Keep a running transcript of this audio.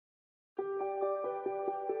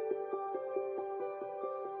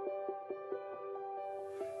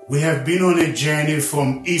We have been on a journey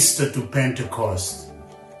from Easter to Pentecost.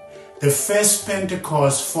 The first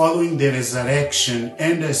Pentecost following the resurrection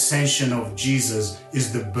and ascension of Jesus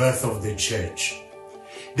is the birth of the church.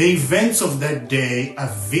 The events of that day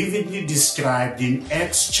are vividly described in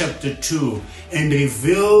Acts chapter 2 and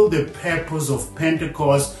reveal the purpose of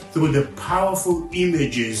Pentecost through the powerful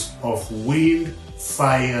images of wind,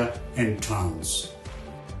 fire, and tongues.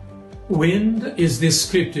 Wind is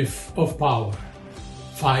descriptive of power.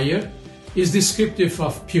 Fire is descriptive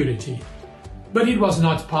of purity. But it was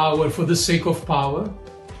not power for the sake of power,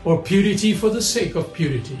 or purity for the sake of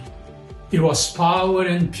purity. It was power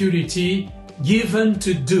and purity given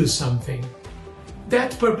to do something.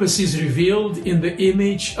 That purpose is revealed in the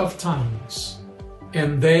image of tongues.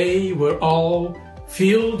 And they were all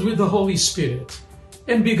filled with the Holy Spirit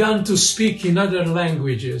and began to speak in other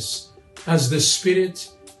languages as the Spirit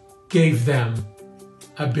gave them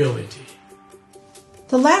ability.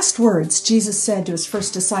 The last words Jesus said to his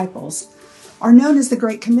first disciples are known as the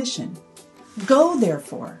Great Commission. Go,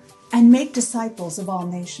 therefore, and make disciples of all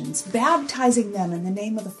nations, baptizing them in the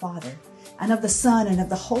name of the Father, and of the Son, and of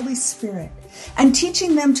the Holy Spirit, and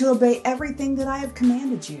teaching them to obey everything that I have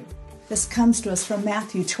commanded you. This comes to us from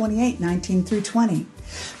Matthew 28:19 through 20.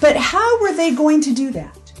 But how were they going to do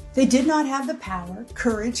that? They did not have the power,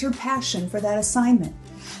 courage, or passion for that assignment.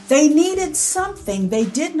 They needed something they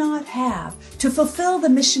did not have to fulfill the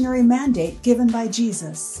missionary mandate given by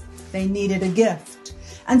Jesus. They needed a gift.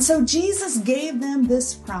 And so Jesus gave them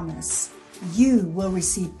this promise: you will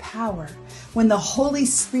receive power when the Holy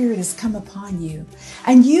Spirit has come upon you,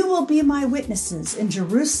 and you will be my witnesses in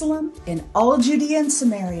Jerusalem, in all Judea and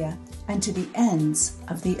Samaria, and to the ends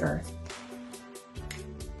of the earth.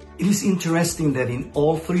 It is interesting that in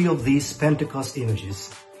all three of these Pentecost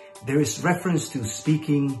images, there is reference to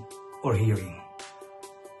speaking or hearing.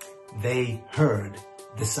 They heard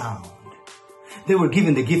the sound. They were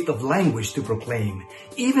given the gift of language to proclaim.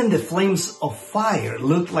 Even the flames of fire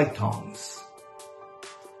looked like tongues.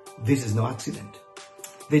 This is no accident.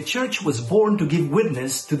 The church was born to give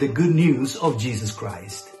witness to the good news of Jesus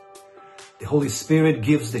Christ. The Holy Spirit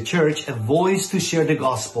gives the church a voice to share the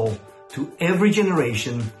gospel to every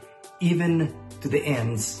generation, even to the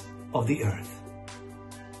ends of the earth.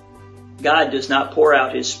 God does not pour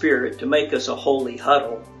out His Spirit to make us a holy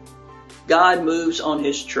huddle. God moves on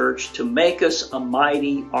His church to make us a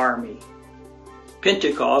mighty army.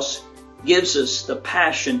 Pentecost gives us the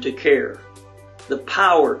passion to care, the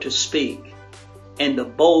power to speak, and the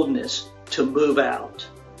boldness to move out.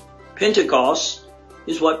 Pentecost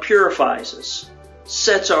is what purifies us,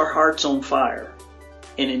 sets our hearts on fire,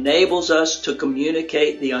 and enables us to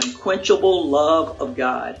communicate the unquenchable love of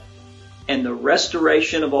God and the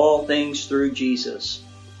restoration of all things through Jesus,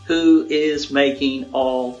 who is making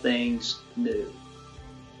all things new.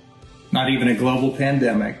 Not even a global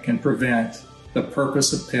pandemic can prevent the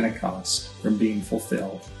purpose of Pentecost from being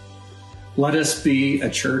fulfilled. Let us be a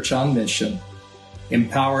church on mission,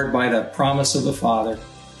 empowered by the promise of the Father,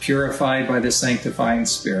 purified by the sanctifying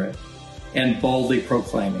Spirit, and boldly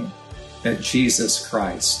proclaiming that Jesus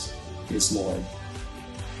Christ is Lord.